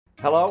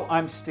Hello,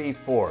 I'm Steve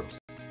Forbes.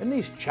 In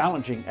these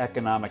challenging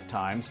economic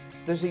times,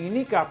 there's a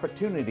unique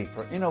opportunity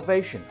for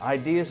innovation,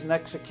 ideas, and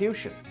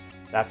execution.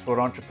 That's what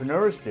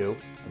entrepreneurs do,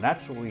 and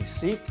that's what we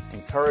seek,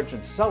 encourage,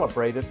 and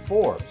celebrate at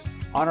Forbes.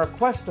 On our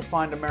quest to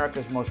find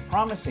America's most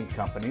promising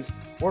companies,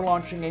 we're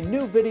launching a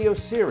new video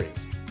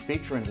series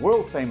featuring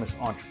world-famous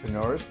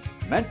entrepreneurs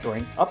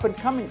mentoring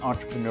up-and-coming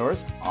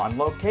entrepreneurs on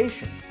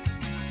location.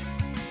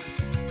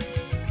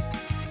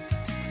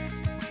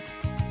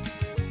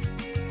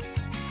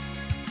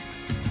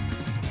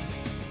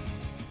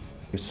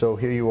 So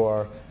here you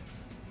are,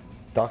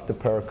 Dr.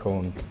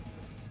 Perricone,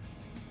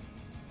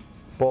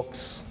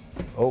 books,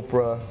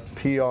 Oprah,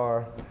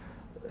 PR,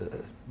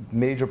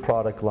 major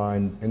product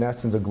line, in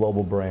essence a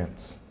global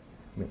brand.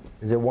 I mean,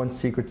 is there one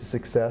secret to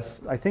success?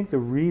 I think the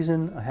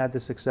reason I had the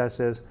success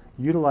is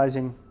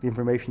utilizing the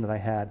information that I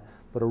had,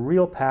 but a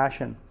real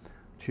passion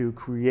to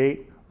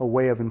create a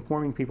way of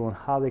informing people on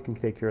how they can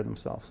take care of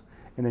themselves,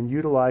 and then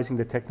utilizing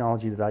the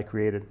technology that I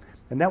created.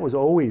 And that was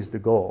always the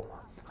goal.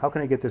 How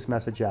can I get this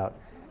message out?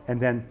 And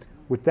then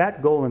with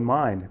that goal in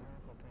mind,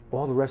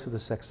 all the rest of the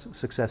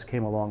success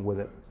came along with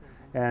it.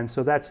 And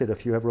so that's it.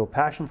 If you have real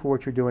passion for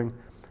what you're doing,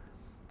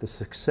 the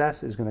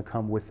success is going to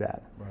come with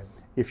that. Right.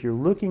 If you're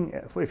looking,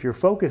 if your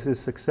focus is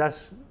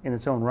success in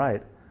its own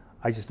right,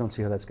 I just don't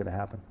see how that's going to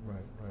happen. Right.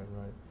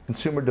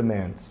 Consumer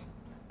demands.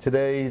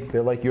 Today, they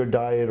like your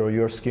diet or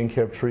your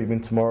skincare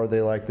treatment. Tomorrow,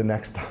 they like the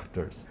next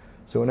doctor's.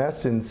 So in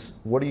essence,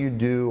 what do you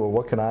do, or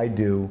what can I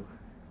do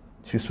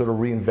to sort of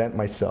reinvent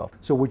myself?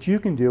 So what you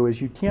can do is,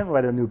 you can't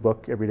write a new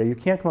book every day, you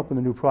can't come up with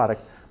a new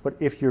product, but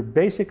if your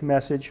basic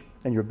message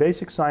and your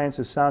basic science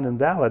is sound and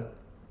valid,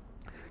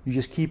 you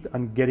just keep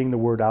on getting the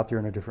word out there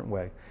in a different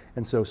way.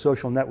 And so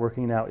social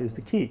networking now is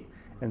the key,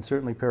 and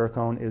certainly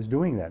Perricone is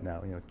doing that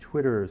now. You know,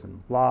 Twitters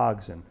and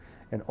blogs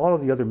and all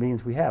of the other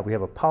means we have. We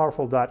have a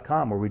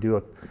powerful.com where we do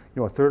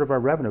a third of our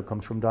revenue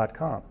comes from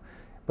 .com,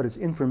 but it's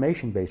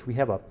information based. We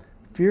have a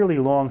fairly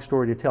long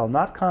story to tell,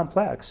 not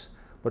complex,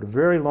 but a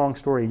very long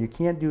story. You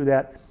can't do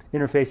that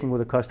interfacing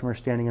with a customer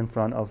standing in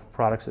front of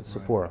products at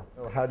Sephora.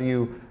 Right. How do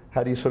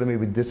you sort of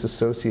maybe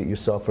disassociate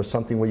yourself for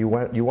something where you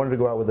wanted to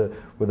go out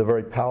with a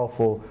very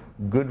powerful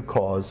good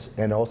cause,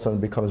 and all of a sudden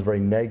it becomes very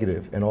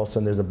negative, and all of a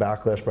sudden there's a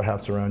backlash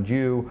perhaps around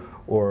you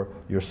or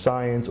your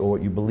science or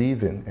what you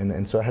believe in,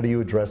 and so how do you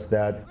address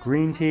that?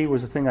 Green tea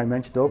was the thing I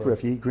mentioned to Oprah. Right.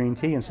 If you eat green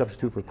tea and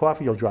substitute for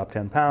coffee, you'll drop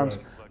 10 pounds.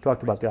 Right.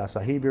 Talked about the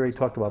acai berry,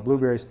 talked about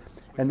blueberries,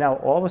 and now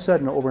all of a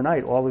sudden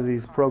overnight all of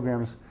these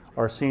programs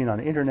are seen on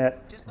the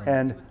internet,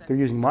 and they're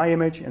using my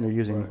image and they're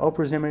using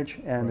Oprah's image,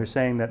 and they're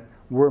saying that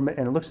and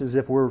it looks as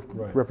if we're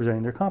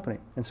representing their company.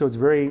 And so it's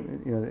very,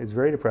 it's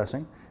very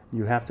depressing.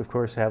 You have to, of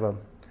course, have a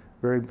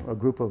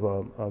group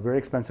of very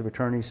expensive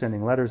attorneys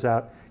sending letters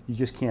out. You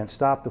just can't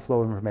stop the flow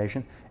of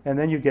information. And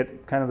then you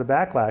get kind of the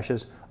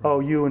backlashes.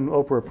 Oh, you and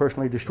Oprah are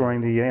personally destroying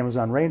the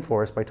Amazon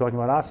rainforest by talking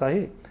about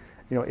acai.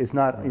 It's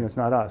not, it's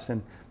not us.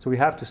 And so we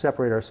have to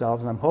separate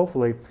ourselves, and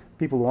hopefully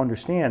people will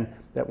understand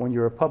that when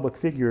you're a public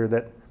figure,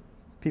 that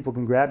people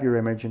can grab your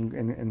image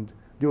and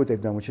do what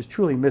they've done, which is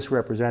truly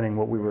misrepresenting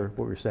what we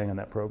were saying on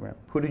that program.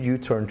 Who did you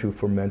turn to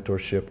for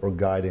mentorship or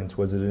guidance?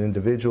 Was it an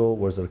individual?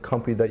 Was it a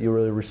company that you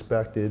really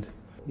respected?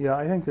 Yeah,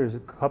 I think there's a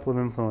couple of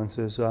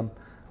influences.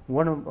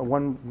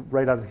 One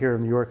right out of here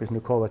in New York is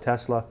Nikola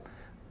Tesla.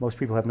 Most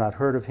people have not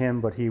heard of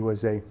him, but he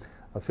was a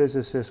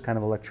physicist, kind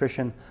of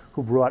electrician,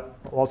 who brought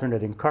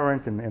alternating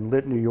current and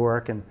lit New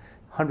York, and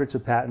hundreds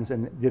of patents,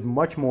 and did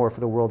much more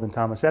for the world than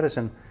Thomas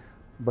Edison.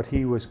 But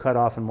he was cut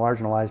off and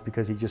marginalized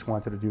because he just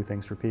wanted to do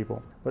things for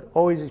people. But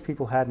always these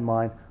people had in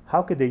mind,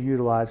 how could they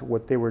utilize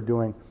what they were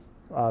doing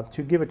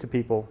to give it to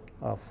people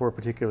for a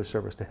particular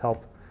service, to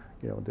help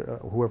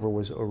whoever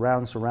was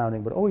around,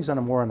 surrounding, but always on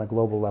a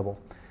global level.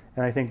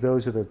 And I think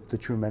those are the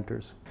true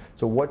mentors.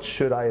 So what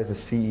should I as a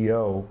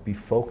CEO be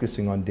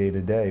focusing on day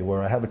to day,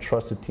 where I have a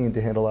trusted team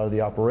to handle a lot of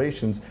the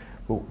operations,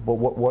 but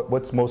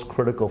what's most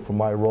critical for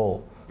my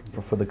role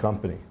for the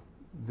company?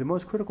 The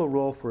most critical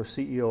role for a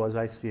CEO, as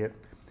I see it,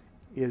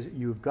 is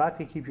you've got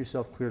to keep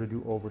yourself clear to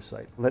do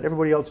oversight. Let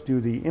everybody else do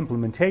the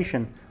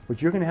implementation,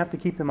 but you're going to have to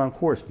keep them on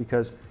course,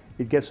 because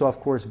it gets off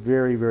course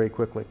very, very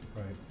quickly.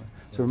 Right.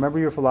 So remember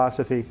your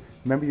philosophy,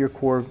 remember your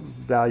core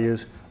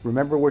values,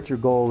 remember what your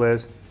goal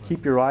is,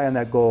 keep your eye on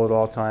that goal at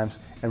all times,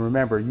 and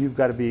remember, you've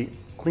got to be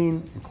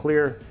clean and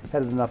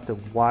clear-headed enough to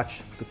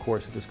watch the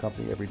course of this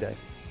company every day.